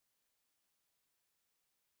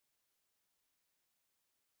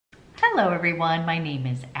Hello everyone, my name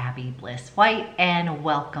is Abby Bliss White and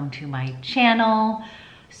welcome to my channel.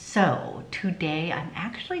 So today I'm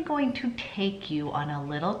actually going to take you on a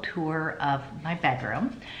little tour of my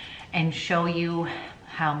bedroom and show you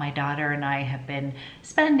how my daughter and I have been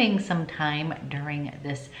spending some time during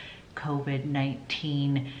this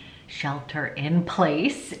COVID-19 shelter in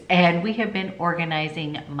place, and we have been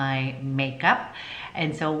organizing my makeup.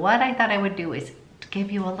 And so what I thought I would do is give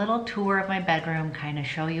you a little tour of my bedroom, kind of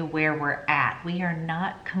show you where we're at. We are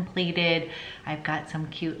not completed. I've got some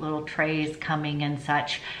cute little trays coming and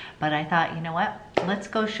such, but I thought, you know what? Let's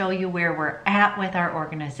go show you where we're at with our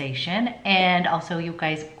organization. And also, you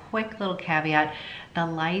guys, quick little caveat, the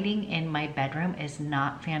lighting in my bedroom is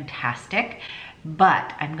not fantastic,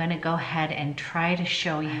 but I'm gonna go ahead and try to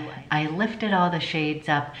show you. I lifted all the shades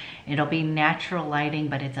up. It'll be natural lighting,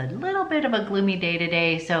 but it's a little bit of a gloomy day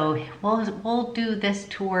today. So we'll do this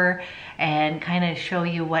tour and kind of show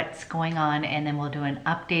you what's going on, and then we'll do an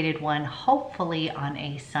updated one, hopefully on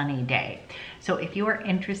a sunny day. So if you are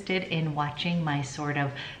interested in watching my sort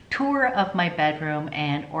of tour of my bedroom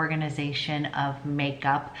and organization of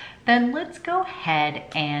makeup, then let's go ahead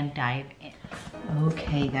and dive in.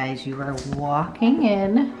 Okay guys, you are walking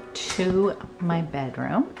in to my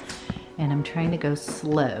bedroom, and I'm trying to go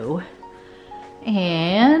slow.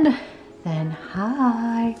 And then,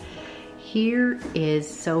 hi, here is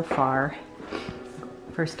so far.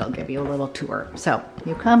 First I'll give you a little tour. So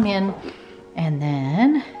you come in, and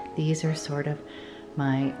then these are sort of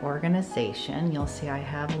my organization. You'll see I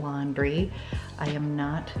have laundry. I am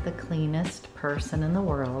not the cleanest person in the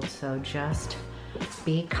world, so just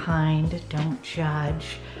be kind, don't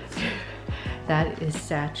judge. That is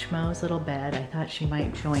Satchmo's little bed. I thought she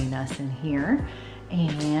might join us in here.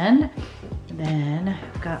 And then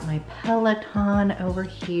I've got my Peloton over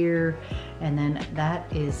here, and then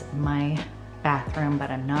that is my bathroom,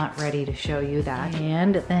 but I'm not ready to show you that.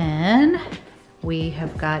 And then we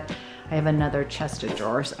have got, I have another chest of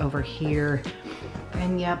drawers over here.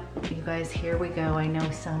 And yep, you guys, here we go. I know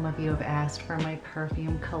some of you have asked for my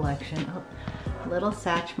perfume collection. Oh, little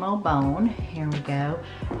Satchmo bone, here we go.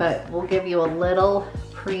 But we'll give you a little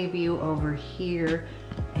preview over here.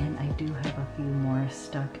 And I do have a few more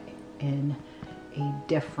stuck in a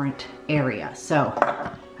different area. So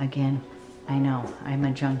again, I know I'm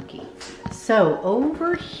a junkie. So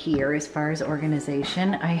over here, as far as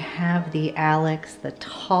organization, I have the Alex, the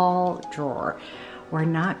tall drawer. We're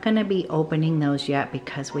not gonna be opening those yet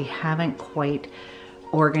because we haven't quite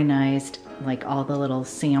organized like all the little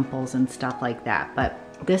samples and stuff like that. But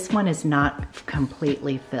this one is not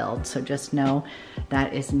completely filled, so just know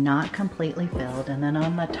that is not completely filled. And then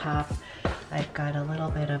on the top, I've got a little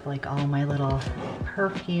bit of like all my little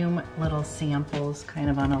perfume, little samples kind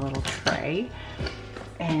of on a little tray.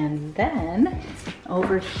 And then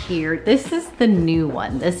over here, this is the new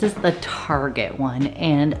one. This is the Target one,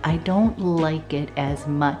 and I don't like it as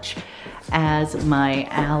much as my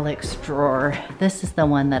Alex drawer. This is the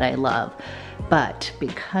one that I love. But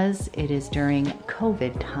because it is during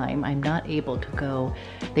COVID time, I'm not able to go,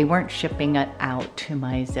 they weren't shipping it out to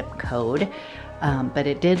my zip code. But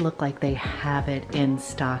it did look like they have it in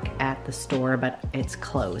stock at the store, but it's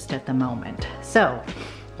closed at the moment. So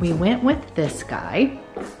we went with this guy.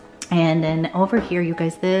 And then over here, you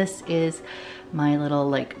guys, this is my little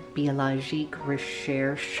like Biologique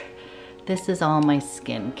Recherche. This is all my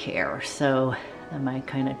skincare. So my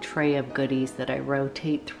kind of tray of goodies that I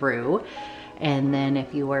rotate through. And then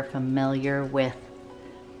if you are familiar with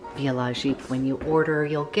Biologique, when you order,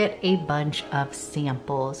 you'll get a bunch of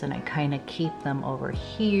samples, and I kind of keep them over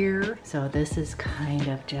here. So this is kind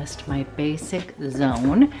of just my basic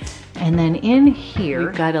zone. And then in here,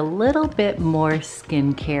 we've got a little bit more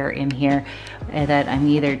skincare in here that I'm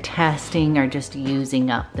either testing or just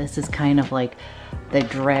using up. This is kind of like the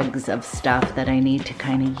dregs of stuff that I need to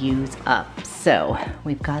kind of use up. So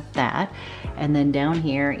we've got that. And then down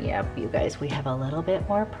here, yep, you guys, we have a little bit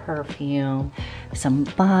more perfume, some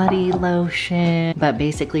body lotion, but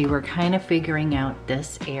basically we're kind of figuring out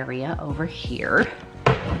this area over here.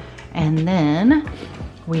 And then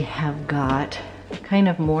we have got kind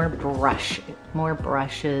of more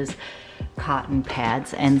brushes, cotton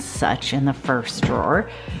pads and such in the first drawer.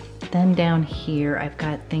 Then down here, I've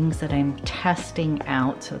got things that I'm testing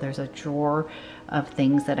out. So there's a drawer of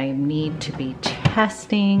things that I need to be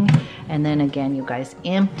testing. And then again, you guys,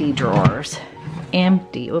 empty drawers,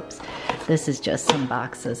 empty. Oops, this is just some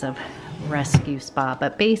boxes of Rescue Spa,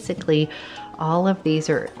 but basically all of these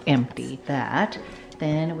are empty.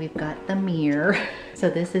 Then we've got the mirror. So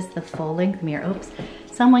this is the full length mirror. Oops,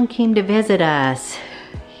 someone came to visit us.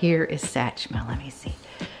 Here is Satchmo, let me see.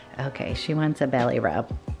 Okay, she wants a belly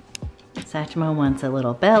rub. Satchmo wants a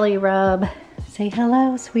little belly rub. Say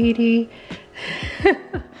hello, sweetie.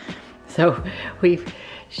 So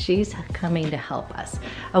she's coming to help us.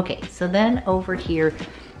 Okay, so then over here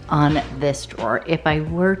on this drawer, if I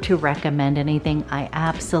were to recommend anything, I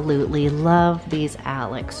absolutely love these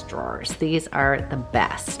Alex drawers. These are the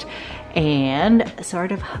best. And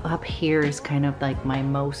sort of up here is kind of like my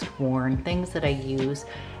most worn things that I use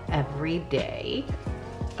every day.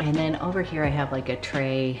 And then over here I have like a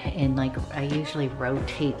tray, and like I usually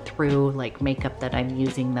rotate through like makeup that I'm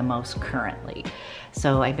using the most currently.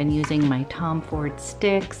 So I've been using my Tom Ford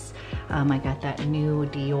sticks. I got that new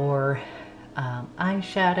Dior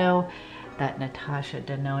eyeshadow, that Natasha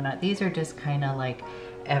Denona. These are just kind of like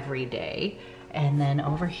everyday. And then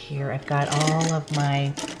over here I've got all of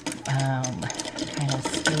my kind of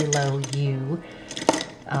Stilo U,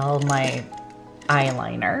 all my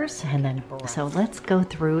eyeliners, and then so let's go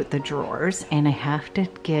through the drawers, and I have to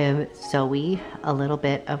give Zoe a little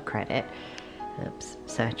bit of credit. Oops,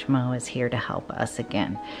 Satchmo is here to help us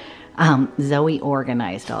again. Zoe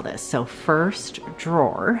organized all this. So first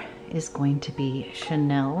drawer is going to be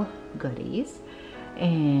Chanel goodies,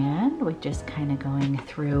 and we're just kind of going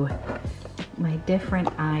through my different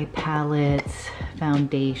eye palettes,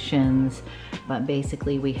 foundations, but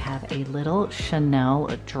basically we have a little Chanel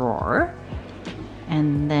drawer.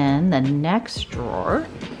 And then the next drawer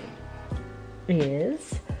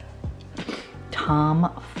is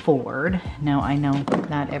Tom Ford. Now I know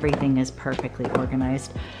not everything is perfectly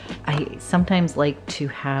organized. I sometimes like to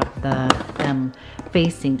have them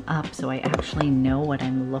facing up so I actually know what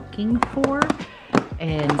I'm looking for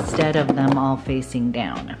instead of them all facing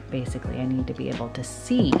down. Basically, I need to be able to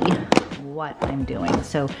see what I'm doing.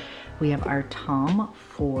 So we have our Tom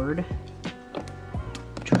Ford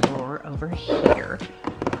drawer over here.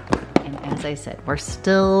 And as I said, we're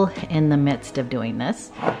still in the midst of doing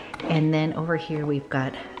this. And then over here, we've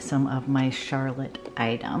got some of my Charlotte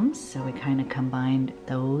items. So we kind of combined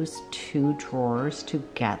those two drawers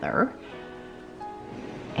together.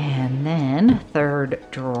 And then third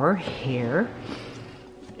drawer here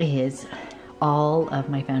is all of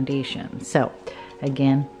my foundation. So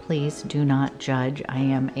again, please do not judge. I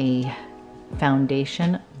am a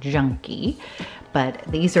foundation junkie, but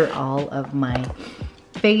these are all of my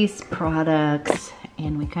face products,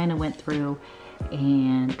 and we kind of went through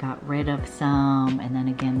and got rid of some, and then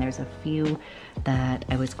again there's a few that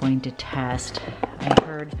I was going to test.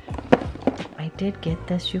 I did get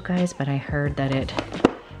this, you guys, but I heard that it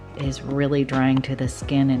is really drying to the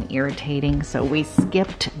skin and irritating, so we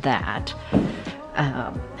skipped that.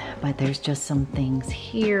 But there's just some things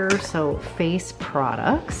here. So face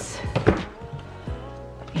products,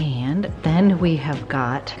 and then we have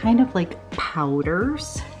got kind of like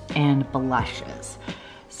powders and blushes.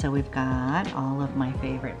 So we've got all of my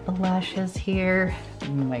favorite blushes here. Oh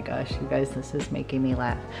my gosh, you guys, this is making me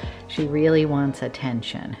laugh. She really wants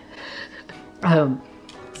attention.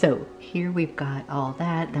 So here we've got all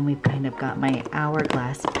that. Then we've kind of got my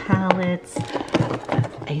Hourglass palettes.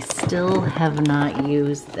 I still have not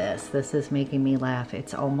used this. This is making me laugh.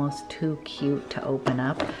 It's almost too cute to open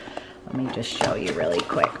up. Let me just show you really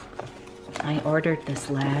quick. I ordered this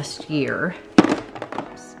last year.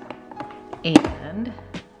 Oops. And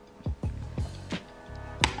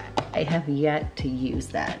I have yet to use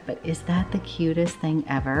that, but is that the cutest thing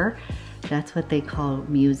ever? That's what they call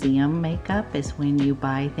museum makeup, is when you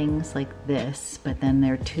buy things like this, but then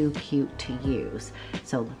they're too cute to use.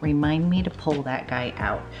 So remind me to pull that guy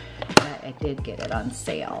out. I did get it on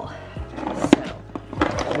sale.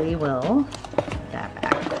 So we will put that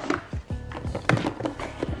back.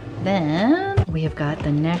 Then we have got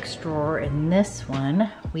the next drawer. In this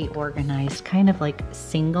one, we organized kind of like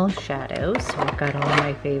single shadows. So we've got all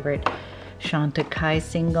my favorite Chantecaille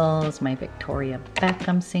singles, my Victoria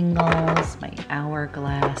Beckham singles, my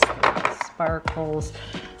Hourglass sparkles,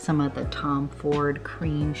 some of the Tom Ford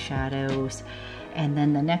cream shadows, and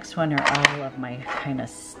then the next one are all of my kind of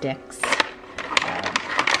sticks.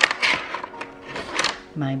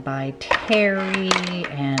 My By Terry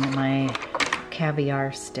and my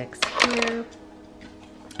Caviar sticks here.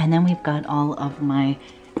 And then we've got all of my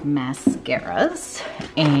mascaras,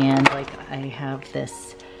 and like I have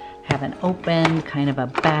this, haven't opened, kind of a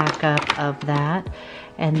backup of that.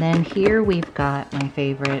 And then here we've got my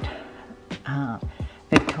favorite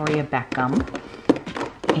Victoria Beckham,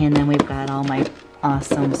 and then we've got all my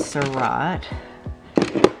awesome Surratt,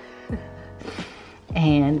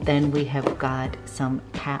 and then we have got some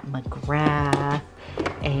Pat McGrath,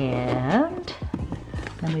 and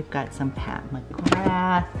then we've got some Pat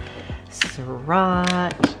McGrath,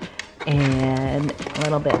 Surratt, and a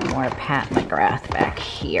little bit more Pat McGrath back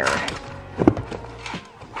here.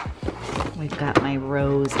 we've got my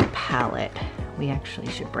rose palette. We actually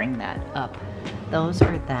should bring that up. Those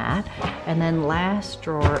are that. And then last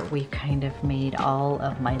drawer, we kind of made all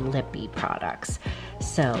of my lippy products.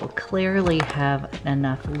 So clearly have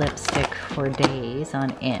enough lipstick for days on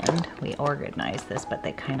end. We organized this, but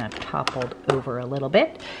they kind of toppled over a little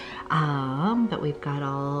bit. But we've got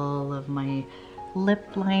all of my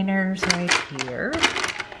lip liners right here.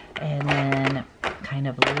 And then kind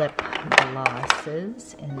of lip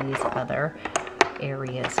glosses in these other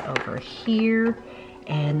areas over here.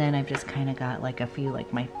 And then I've just kind of got like a few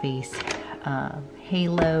like my face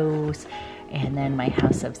halos, and then my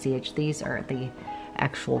House of CH. These are the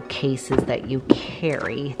actual cases that you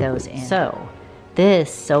carry those in. So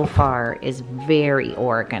this so far is very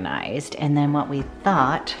organized. And then what we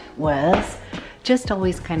thought was just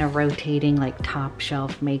always kind of rotating like top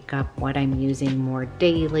shelf makeup, what I'm using more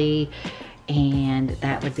daily, and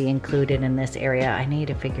that would be included in this area. I need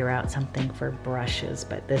to figure out something for brushes,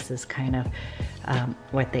 but this is kind of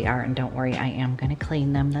what they are. And don't worry, I am gonna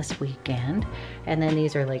clean them this weekend. And then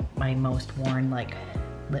these are like my most worn like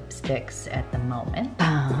lipsticks at the moment.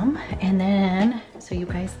 And then, so you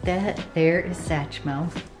guys, there is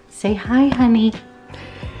Satchmo. Say hi, honey.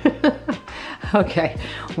 Okay,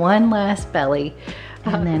 one last belly.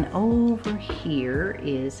 And then over here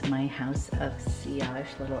is my House of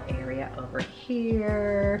Sillage little area over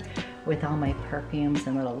here with all my perfumes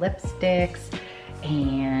and little lipsticks.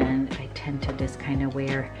 And I tend to just kind of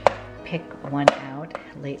pick one out.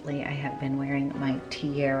 Lately I have been wearing my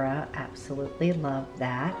Tiara, absolutely love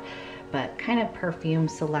that, but kind of perfume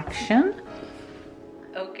selection.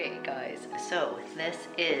 Okay guys, so this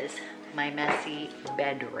is my messy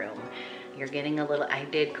bedroom. You're getting a little, I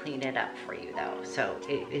did clean it up for you though. So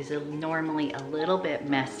it is normally a little bit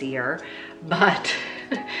messier, but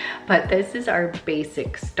this is our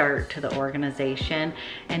basic start to the organization.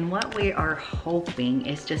 And what we are hoping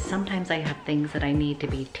is just sometimes I have things that I need to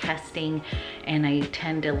be testing and I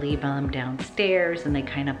tend to leave them downstairs and they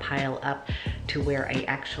kind of pile up to where I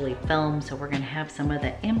actually film. So we're gonna have some of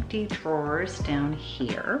the empty drawers down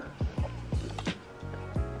here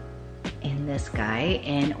in this guy,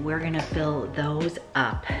 and we're gonna fill those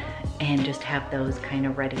up and just have those kind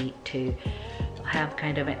of ready to have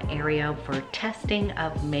kind of an area for testing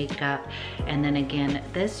of makeup. And then again,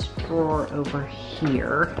 this drawer over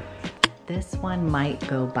here, this one might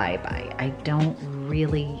go bye-bye. I don't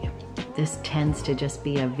really, this tends to just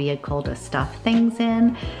be a vehicle to stuff things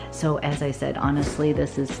in. So as I said, honestly,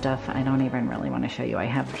 this is stuff I don't even really want to show you. I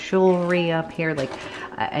have jewelry up here. Like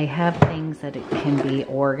I have things that it can be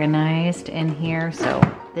organized in here. So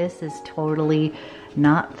this is totally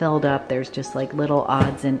not filled up. There's just like little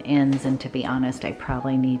odds and ends. And to be honest, I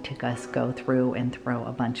probably need to just go through and throw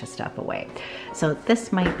a bunch of stuff away. So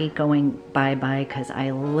this might be going bye-bye because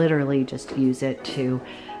I literally just use it to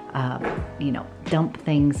you know, dump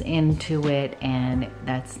things into it, and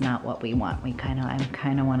that's not what we want. I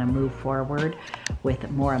kind of want to move forward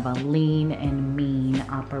with more of a lean and mean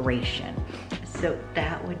operation. So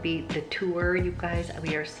that would be the tour, you guys.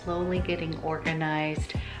 We are slowly getting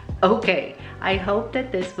organized. Okay, I hope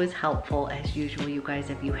that this was helpful. As usual, you guys,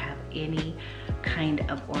 if you have any kind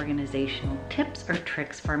of organizational tips or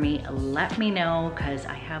tricks for me, let me know, because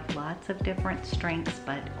I have lots of different strengths,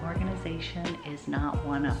 but organization is not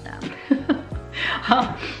one of them.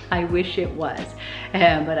 I wish it was,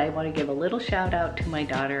 but I want to give a little shout out to my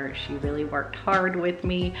daughter. She really worked hard with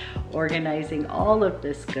me organizing all of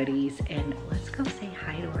this goodies, and let's go say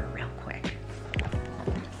hi to her real quick.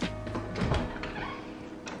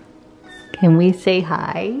 Can we say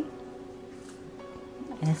hi?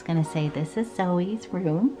 I'm just gonna say this is Zoe's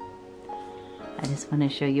room. I just want to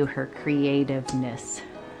show you her creativeness.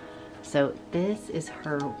 So this is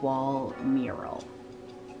her wall mural.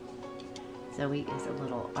 Zoe is a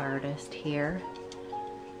little artist here.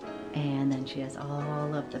 And then she has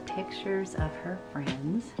all of the pictures of her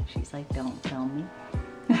friends. She's like, don't film me.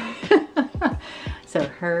 So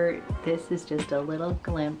this is just a little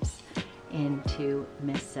glimpse into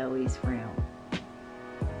Miss Zoe's room.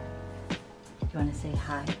 You want to say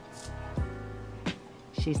hi?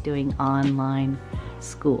 She's doing online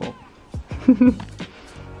school.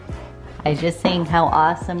 I was just saying how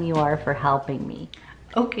awesome you are for helping me.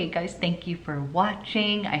 Okay guys, thank you for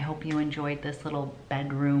watching. I hope you enjoyed this little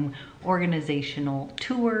bedroom organizational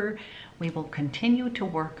tour. We will continue to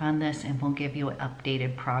work on this and we'll give you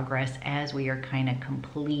updated progress as we are kind of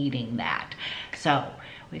completing that. So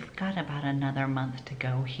we've got about another month to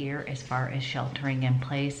go here as far as sheltering in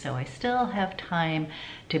place. So I still have time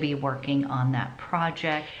to be working on that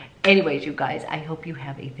project. Anyways, you guys, I hope you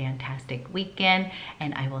have a fantastic weekend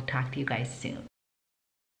and I will talk to you guys soon.